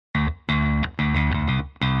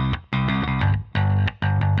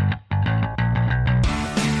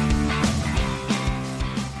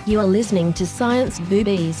You are listening to Science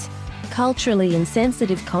Boobies, culturally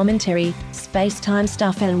insensitive commentary, space-time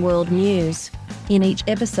stuff and world news. In each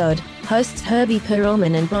episode, hosts Herbie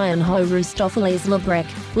Perlman and Brian Ho Rustofeles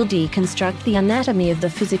Lebrecht will deconstruct the anatomy of the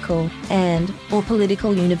physical and/or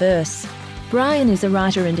political universe. Brian is a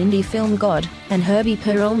writer and indie film god, and Herbie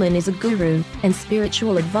Perlman is a guru and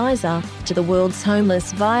spiritual advisor to the world's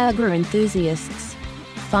homeless Viagra enthusiasts.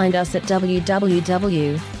 Find us at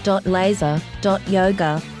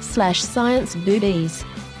www.laser.yoga/scienceboobies.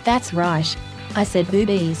 That's right, I said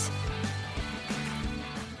boobies.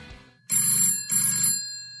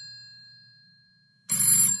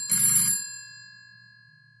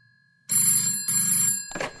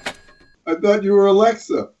 I thought you were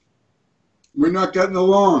Alexa. We're not getting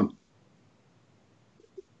along.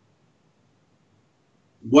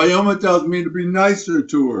 Wyoma tells me to be nicer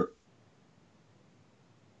to her.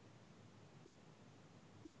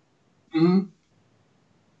 Mm-hmm.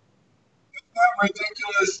 Isn't that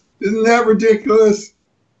ridiculous? Isn't that ridiculous?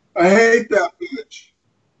 I hate that bitch.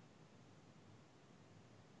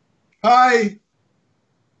 Hi.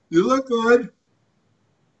 You look good.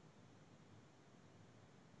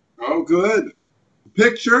 Oh, good.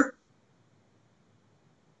 Picture?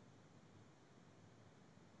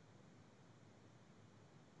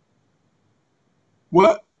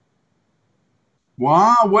 What?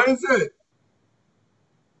 Wow, what is it?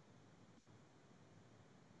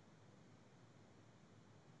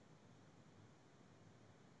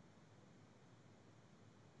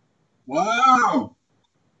 Wow.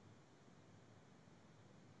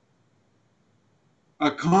 A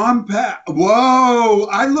compact. Whoa,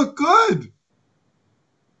 I look good.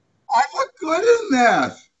 I look good in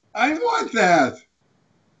that. I want that.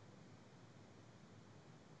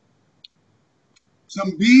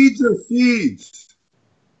 Some beads or seeds?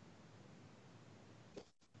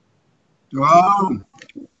 Wow.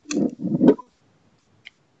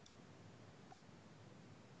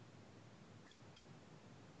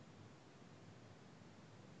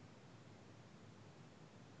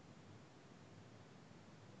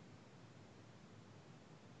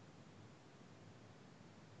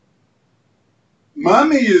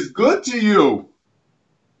 Mommy is good to you.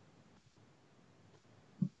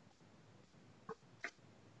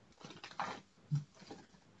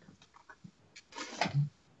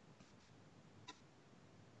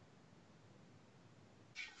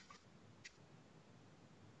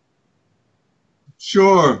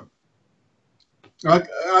 Sure. I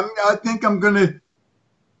think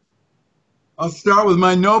I'll start with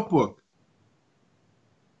my notebook.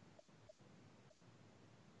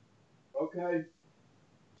 Okay.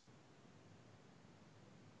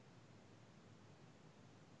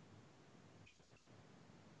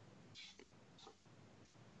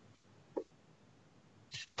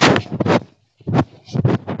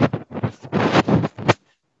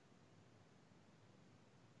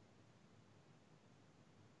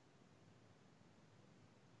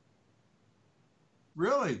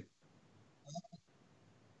 Really?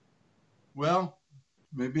 Well,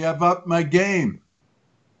 maybe I've upped my game.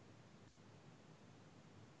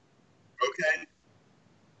 Okay.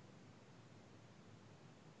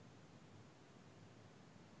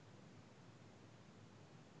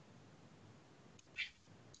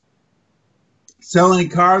 Selling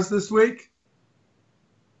cars this week?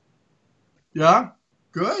 Yeah?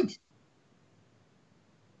 Good.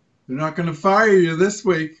 They're not going to fire you this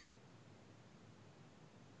week.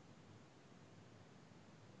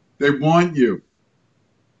 They want you.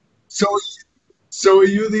 So are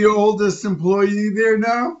you the oldest employee there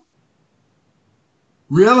now?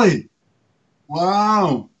 Really?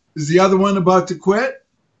 Wow. Is the other one about to quit?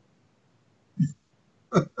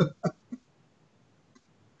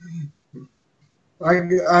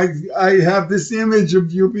 I have this image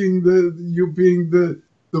of you being the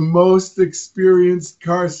most experienced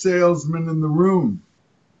car salesman in the room.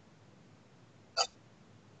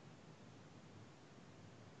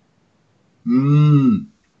 Do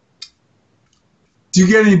you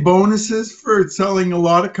get any bonuses for selling a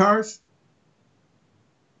lot of cars?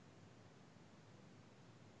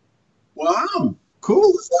 Wow,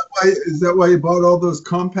 cool. Is that why you bought all those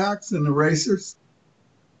compacts and erasers?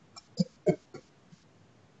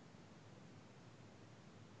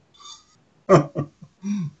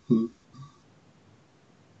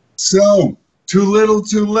 So, too little,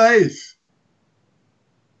 too late.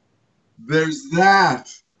 There's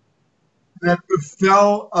that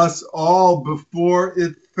befell us all before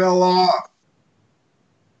it fell off.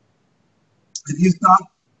 Have you thought,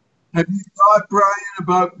 Brian,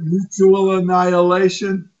 about mutual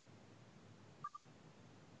annihilation?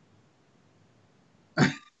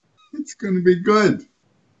 It's going to be good.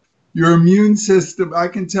 Your immune system, I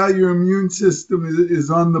can tell your immune system is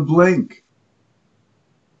on the blink.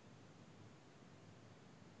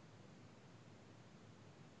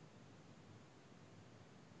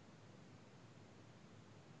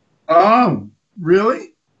 Oh,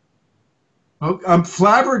 really? Okay, I'm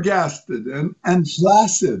flabbergasted and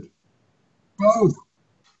flaccid, both,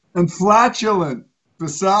 and flatulent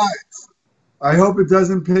besides. I hope it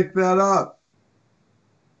doesn't pick that up.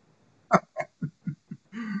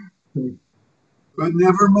 But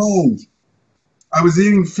never mind. I was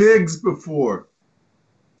eating figs before.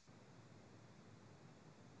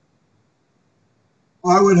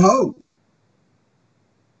 I would hope.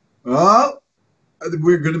 Oh,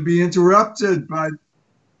 we're going to be interrupted by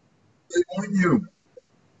you.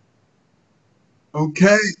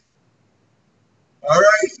 Okay. All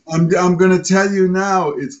right. I'm going to tell you now.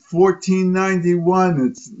 It's 1491.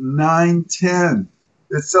 It's 9:10.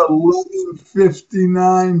 It's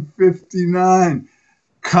 11:59:59.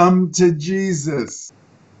 Come to Jesus.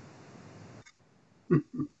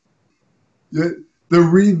 The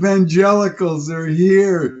Revangelicals are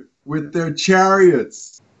here with their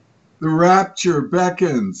chariots. The rapture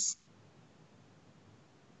beckons.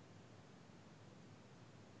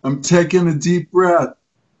 I'm taking a deep breath.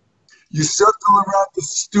 You circle around the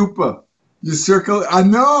stupa. You circle. I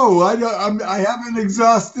know. I haven't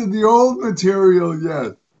exhausted the old material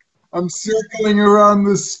yet. I'm circling around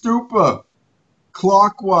the stupa,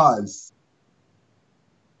 clockwise.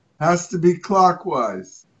 Has to be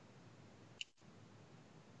clockwise.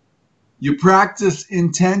 You practice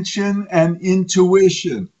intention and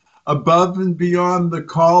intuition above and beyond the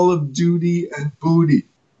call of duty and booty.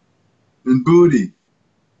 And booty.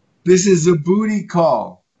 This is a booty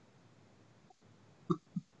call.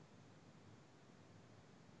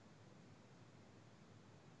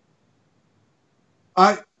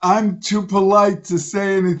 I'm too polite to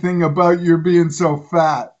say anything about your being so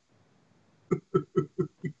fat.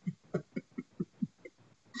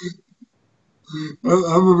 I'm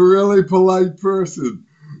a really polite person.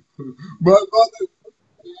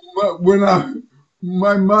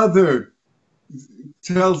 My mother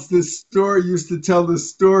tells this story, used to tell this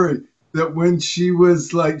story that when she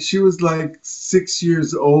was like 6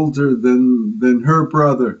 years older than her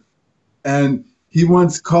brother, and he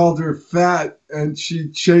once called her fat, and she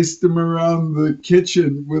chased him around the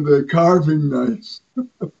kitchen with a carving knife.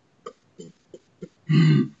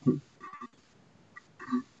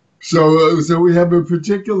 So we have a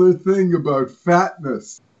particular thing about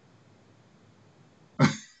fatness.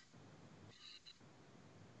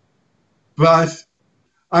 But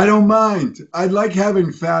I don't mind. I like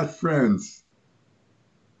having fat friends.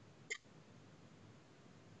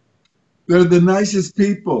 They're the nicest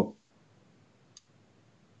people.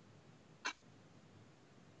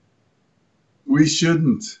 We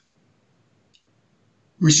shouldn't.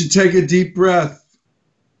 We should take a deep breath.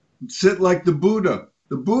 Sit like the Buddha.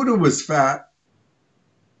 The Buddha was fat.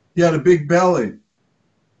 He had a big belly.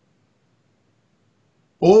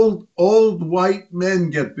 Old white men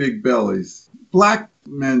get big bellies. Black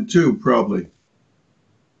men too, probably.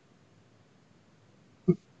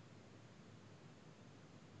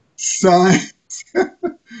 Science,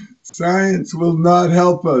 science will not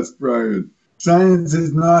help us, Brian. Science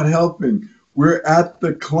is not helping. We're at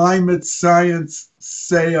the climate science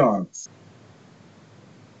seance.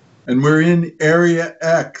 And we're in Area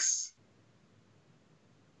X.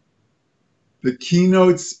 The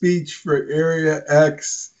keynote speech for Area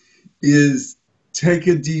X is take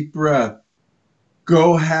a deep breath,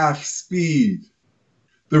 go half speed.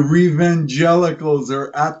 The Revangelicals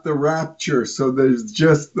are at the rapture, so there's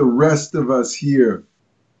just the rest of us here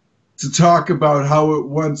to talk about how it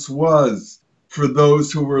once was for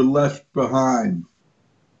those who were left behind.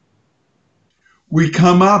 We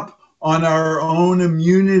come up on our own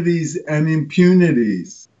immunities and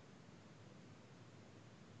impunities.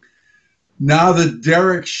 Now that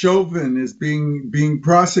Derek Chauvin is being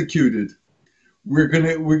prosecuted,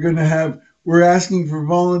 we're asking for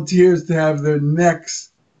volunteers to have their necks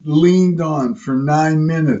leaned on for 9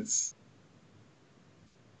 minutes.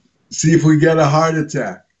 See if we get a heart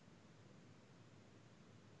attack.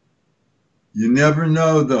 You never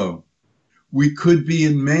know, though. We could be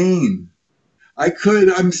in Maine. Now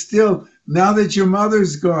that your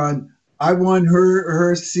mother's gone, I want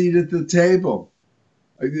her seat at the table.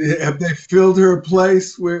 Have they filled her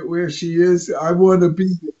place where she is? I want to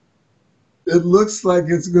be. It looks like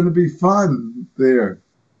it's going to be fun there.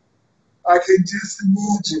 I can just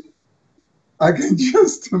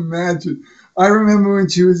imagine. I remember when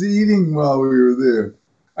she was eating while we were there.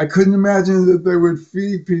 I couldn't imagine that they would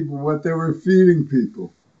feed people what they were feeding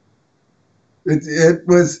people. It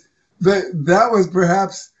was That was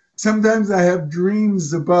perhaps, sometimes I have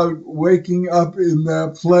dreams about waking up in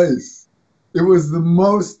that place. It was the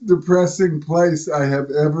most depressing place I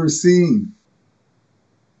have ever seen.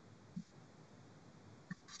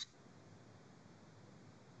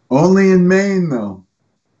 Only in Maine, though.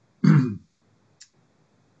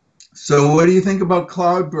 So, what do you think about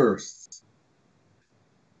cloudbursts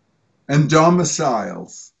and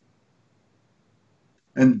domiciles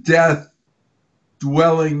and death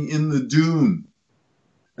dwelling in the dune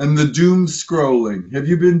and the doom scrolling? Have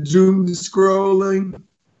you been doom scrolling?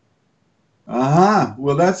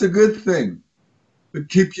 Well, that's a good thing. It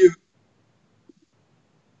keep you.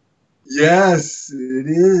 Yes, it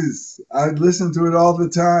is. I listen to it all the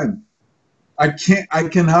time. I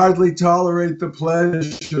can hardly tolerate the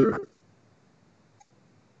pleasure.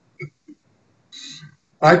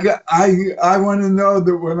 I want to know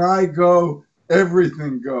that when I go,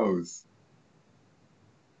 everything goes.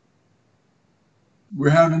 We're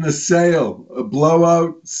having a sale, a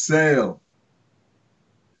blowout sale.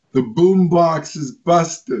 The boombox is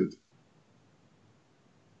busted.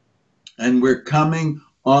 And we're coming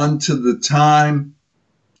on to the time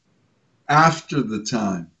after the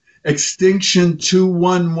time. Extinction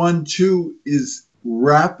 2112 is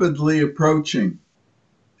rapidly approaching.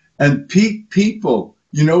 And peak people,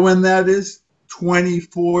 you know when that is?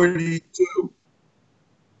 2042.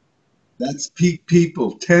 That's peak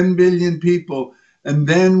people, 10 billion people. And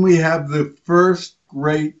then we have the first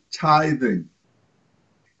great tithing.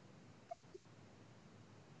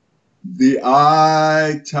 The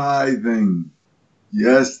I tithing.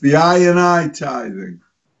 Yes, the I and I tithing.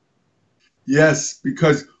 Yes,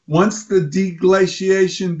 because once the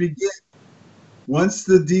deglaciation begins,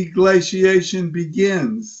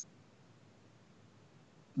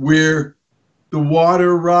 where the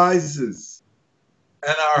water rises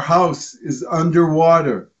and our house is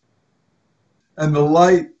underwater and the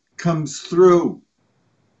light comes through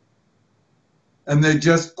and they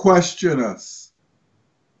just question us.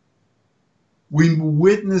 We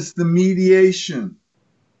witness the mediation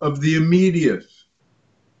of the immediate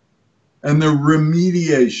and the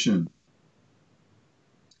remediation.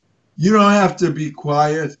 You don't have to be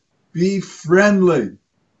quiet. Be friendly.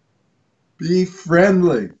 Be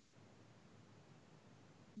friendly.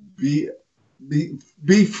 Be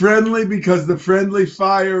friendly, because the friendly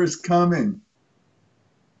fire is coming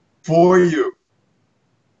for you.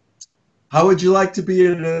 How would you like to be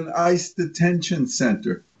at an ICE detention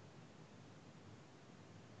center?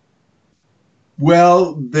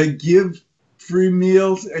 Well, they give free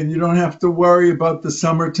meals and you don't have to worry about the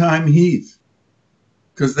summertime heat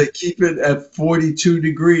because they keep it at 42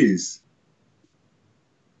 degrees.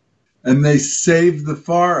 And they save the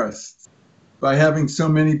forests by having so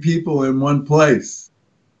many people in one place.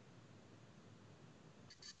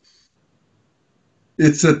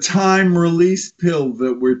 It's a time release pill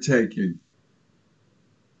that we're taking.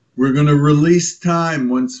 We're going to release time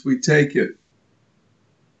once we take it.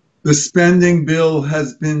 The spending bill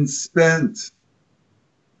has been spent.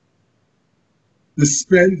 The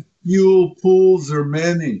spent fuel pools are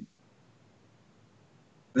many,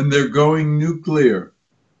 and they're going nuclear.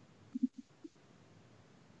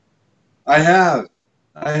 I have.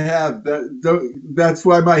 That's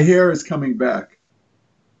why my hair is coming back.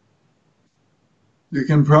 You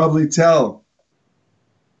can probably tell.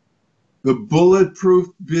 The bulletproof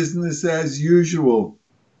business as usual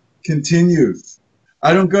continues.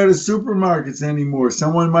 I don't go to supermarkets anymore.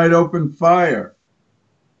 Someone might open fire.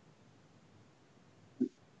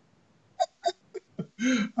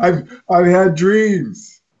 I've had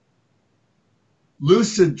dreams,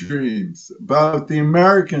 lucid dreams about the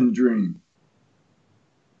American dream.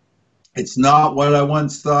 It's not what I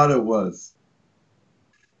once thought it was.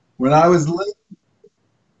 When I was little,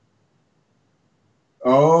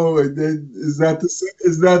 oh, is that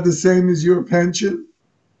the same as your pension?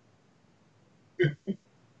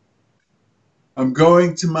 I'm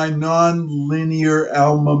going to my non-linear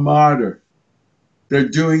alma mater. They're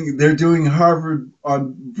doing Harvard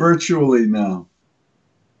on virtually now.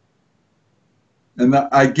 And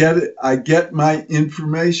I get my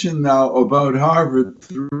information now about Harvard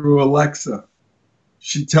through Alexa.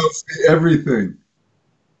 She tells me everything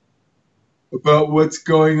about what's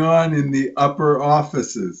going on in the upper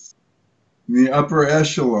offices, in the upper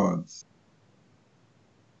echelons.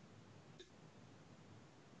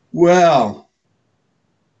 Well,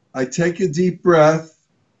 I take a deep breath.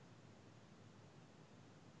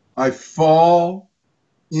 I fall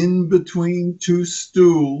in between two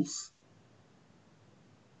stools.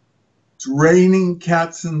 It's raining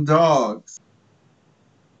cats and dogs.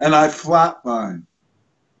 And I flatline.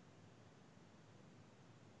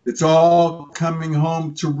 It's all coming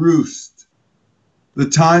home to roost. The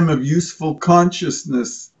time of useful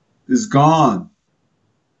consciousness is gone.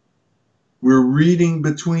 We're reading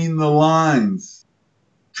between the lines,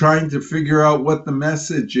 trying to figure out what the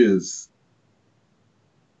message is.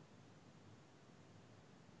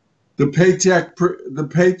 The Paycheck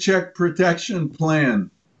Protection Plan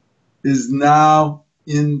is now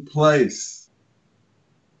in place.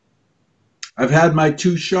 I've had my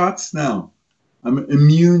 2 shots now. I'm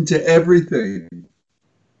immune to everything.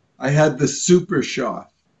 I had the super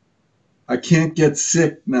shot. I can't get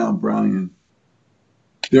sick now, Brian.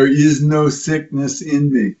 There is no sickness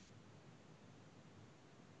in me.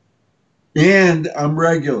 And I'm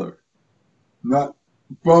regular. Not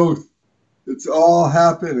both. It's all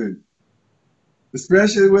happening.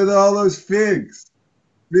 Especially with all those figs.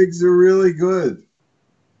 Figs are really good.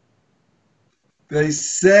 They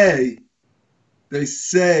say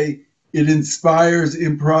it inspires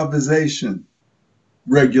improvisation,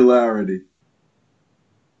 regularity.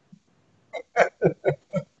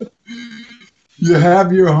 You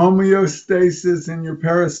have your homeostasis and your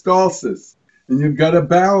peristalsis, and you've got to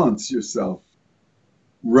balance yourself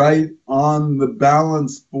right on the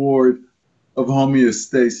balance board of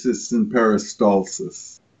homeostasis and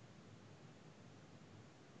peristalsis.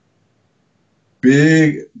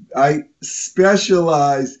 I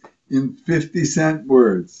specialize in 50-cent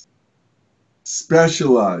words.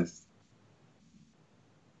 Specialized.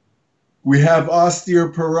 We have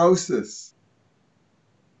osteoporosis.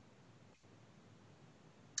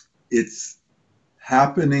 It's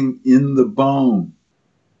happening in the bone.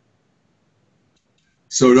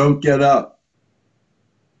 So don't get up.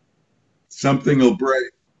 Something will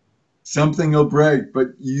break. Something will break,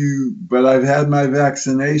 but I've had my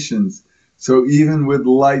vaccinations. So even with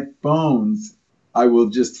light bones, I will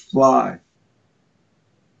just fly.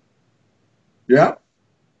 Yeah.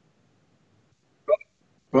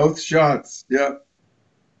 Both shots. Yeah.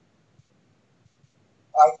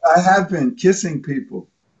 I have been kissing people.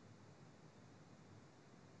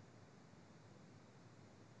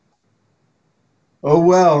 Oh,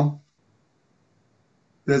 well,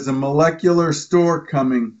 there's a molecular storm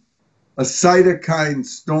coming, a cytokine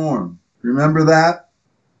storm. Remember that?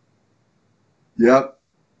 Yep.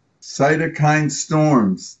 Cytokine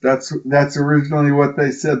storms. That's originally what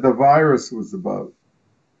they said the virus was about.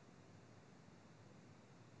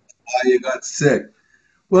 Why you got sick.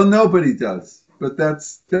 Well, nobody does, but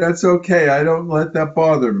that's okay. I don't let that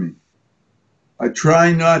bother me. I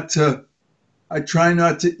try not to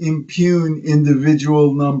impugn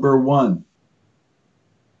individual number 1.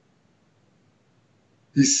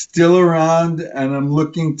 He's still around, and I'm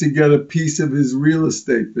looking to get a piece of his real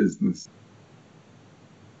estate business.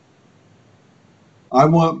 I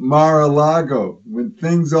want Mar-a-Lago. When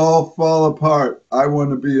things all fall apart, I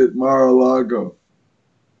want to be at Mar-a-Lago.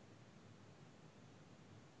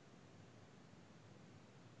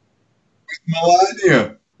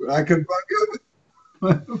 Melania, I could fuck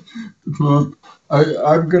up. Well,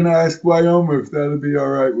 I'm going to ask Wyoming if that'll be all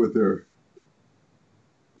right with her.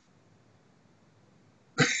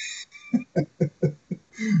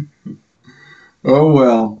 Oh,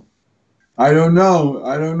 well. I don't know.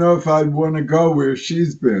 I don't know if I'd want to go where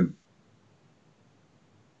she's been.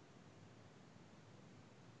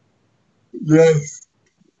 Yes.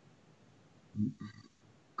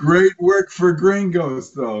 Great work for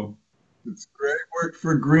gringos, though. It's great work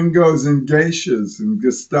for gringos and geishas and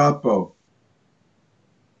Gestapo.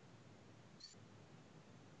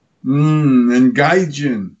 And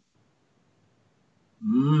gaijin.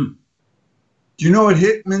 Do you know what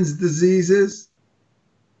Hickman's disease is?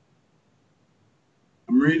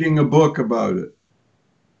 I'm reading a book about it.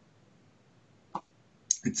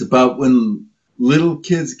 It's about when little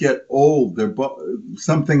kids get old,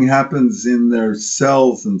 something happens in their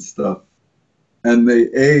cells and stuff, and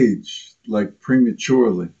they age like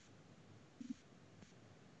prematurely.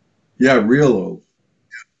 Yeah, real old.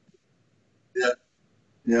 Yeah,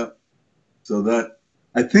 yeah. So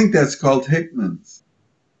I think that's called Hickman's,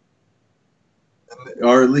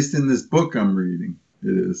 or at least in this book I'm reading,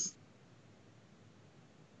 it is.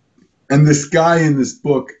 And this guy in this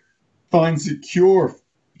book finds a cure.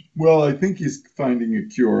 Well, I think he's finding a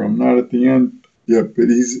cure. I'm not at the end yet, but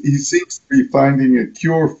he seems to be finding a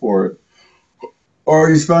cure for it. Or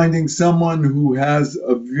he's finding someone who has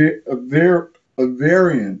a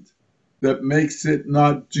variant that makes it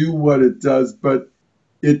not do what it does, but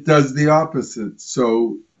it does the opposite.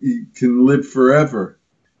 So you can live forever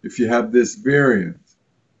if you have this variant.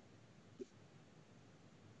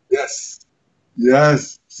 Yes.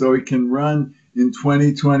 Yes. So he can run in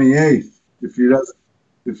 2028 if he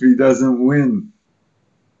doesn't win.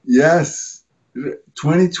 Yes.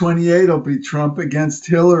 2028 will be Trump against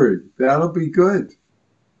Hillary. That'll be good.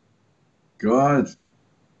 God.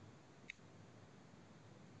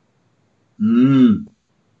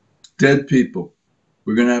 Dead people.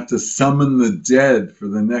 We're going to have to summon the dead for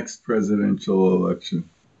the next presidential election.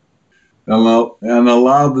 And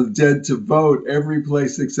allow the dead to vote every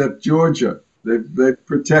place except Georgia. They've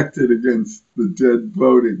protected against the dead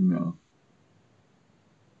voting now.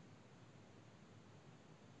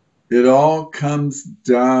 It all comes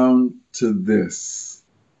down to this.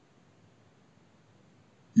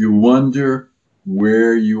 You wonder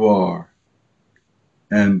where you are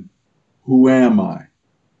and who am I?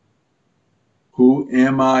 Who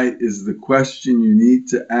am I is the question you need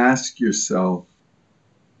to ask yourself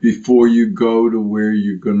before you go to where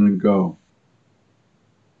you're going to go.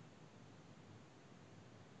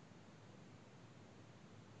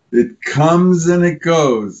 It comes and it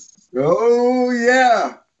goes. Oh,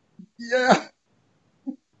 yeah. Yeah.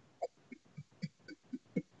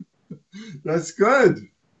 That's good.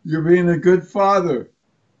 You're being a good father.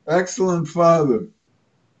 Excellent father.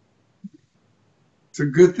 It's a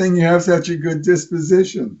good thing you have such a good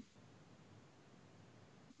disposition.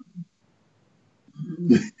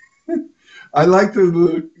 I like the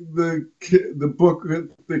book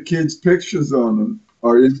with the kids' pictures on them.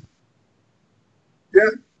 Are you? Yeah,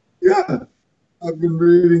 yeah. I've been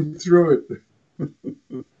reading through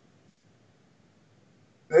it.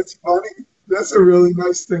 That's funny. That's a really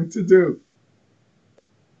nice thing to do.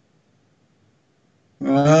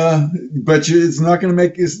 But it's not going to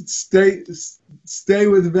make you stay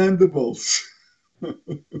with Vendables.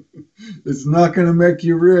 It's not going to make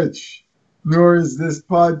you rich, nor is this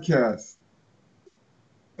podcast.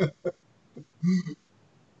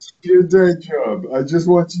 Your day job. I just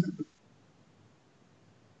want you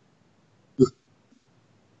to,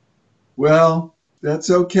 well, that's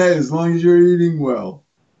okay as long as you're eating well.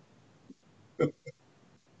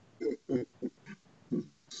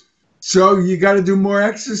 So you got to do more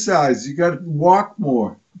exercise. You got to walk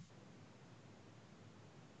more.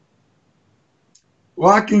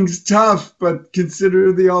 Walking's tough, but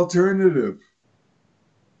consider the alternative.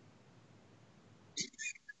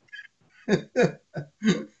 That'd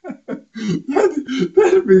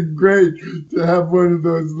be great to have one of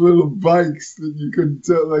those little bikes that you could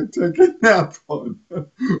like take a nap on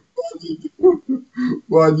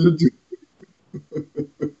while you do.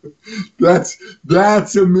 That's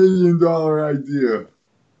 $1 million idea.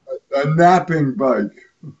 A napping bike.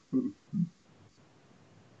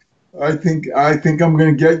 I think I'm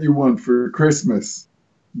going to get you one for Christmas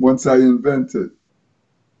once I invent it.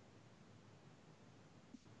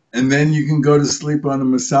 And then you can go to sleep on a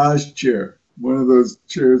massage chair, one of those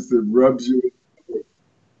chairs that rubs you.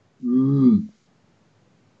 Mm.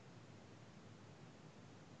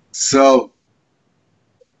 So,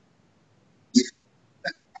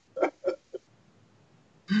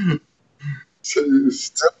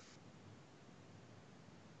 so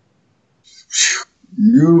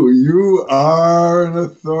you are an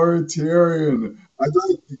authoritarian. I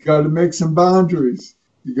think you got to make some boundaries.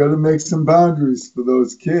 You got to make some boundaries for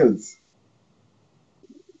those kids.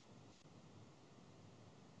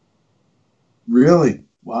 Really?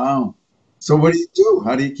 Wow. So what do you do?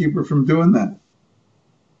 How do you keep her from doing that?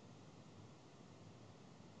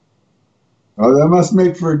 Oh, that must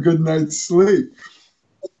make for a good night's sleep.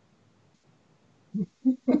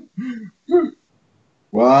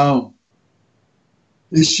 Wow.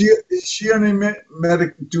 Is she on any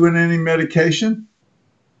doing any medication?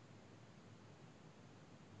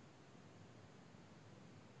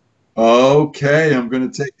 Okay, I'm going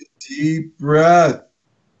to take a deep breath.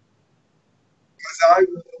 'Cause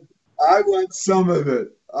I want some of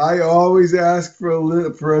it. I always ask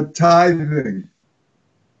for for a tithing.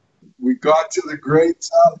 We got to the great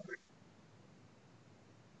topic.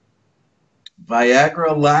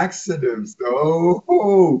 Viagra laxatives.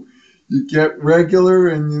 Oh, you get regular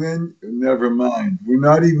and then never mind. We're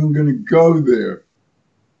not even going to go there.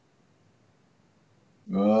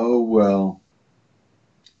 Oh, well.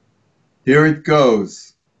 Here it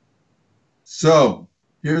goes. So,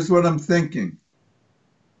 here's what I'm thinking.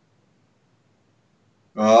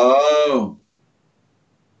 Oh,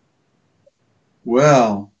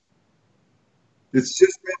 well, it's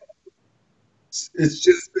just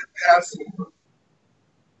been Passover.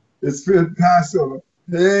 It's been Passover.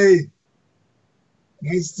 Hey,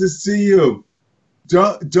 nice to see you.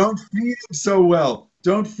 Don't feed him so well.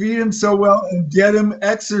 Don't feed him so well and get him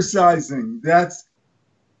exercising. That's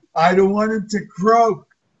I don't want him to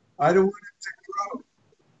croak. I don't want him to croak.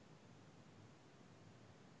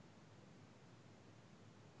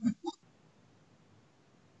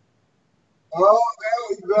 Oh,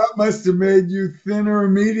 that must have made you thinner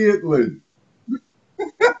immediately.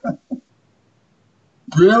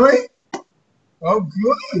 Really? Oh,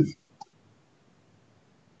 good.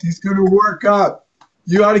 He's going to work up.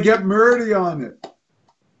 You ought to get Murdy on it.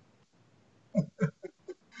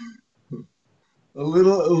 A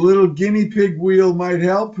little guinea pig wheel might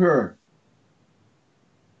help her.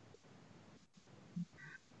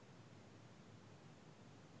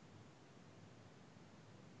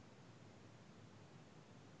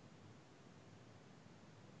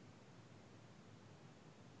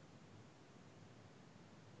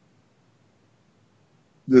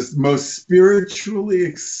 This most spiritually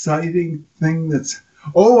exciting thing that's,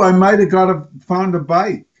 oh, I might have found a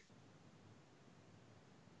bike.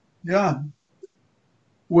 Yeah.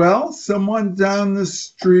 Well, someone down the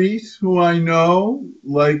street who I know,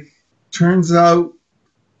 like, turns out,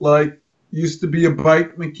 like, used to be a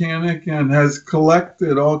bike mechanic and has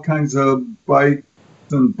collected all kinds of bikes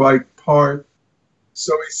and bike parts.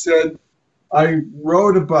 So he said, I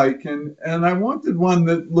rode a bike and I wanted one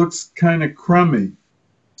that looks kind of crummy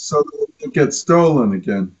so that it gets stolen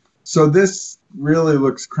again. So this really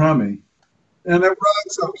looks crummy. And it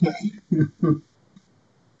rides okay.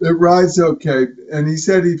 It rides okay. And he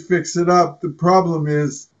said he'd fix it up. The problem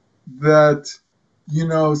is that, you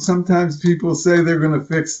know, sometimes people say they're going to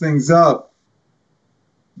fix things up,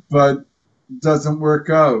 but it doesn't work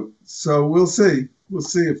out. So we'll see. We'll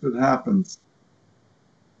see if it happens.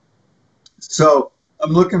 So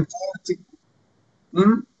I'm looking forward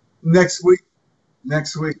to next week.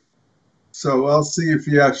 Next week. So I'll see if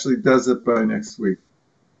he actually does it by next week.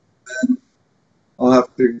 Then I'll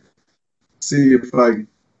have to see if buying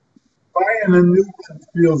a new one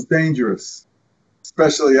feels dangerous,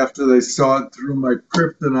 especially after they saw it through my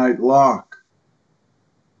kryptonite lock.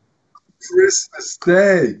 Christmas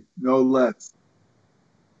Day, no less.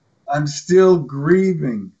 I'm still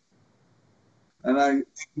grieving. And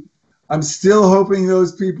I'm still hoping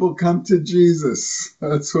those people come to Jesus.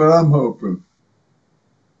 That's what I'm hoping.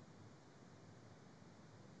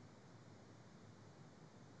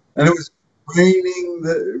 And it was raining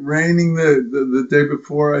the day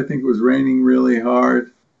before. I think it was raining really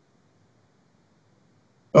hard.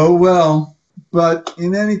 Oh well, but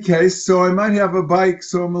in any case, so I might have a bike,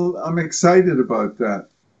 so I'm excited about that.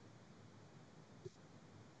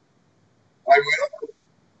 I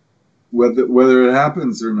will, whether it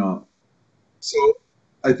happens or not. So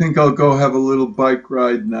I think I'll go have a little bike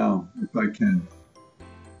ride now if I can.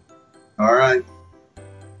 All right.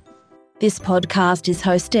 This podcast is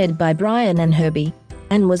hosted by Brian and Herbie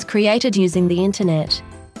and was created using the internet,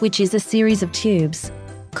 which is a series of tubes.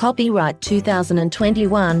 Copyright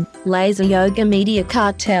 2021, Laser Yoga Media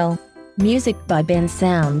Cartel. Music by Ben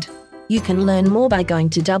Sound. You can learn more by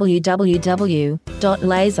going to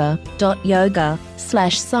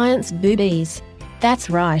www.laser.yoga/scienceboobies. That's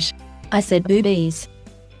right. I said boobies.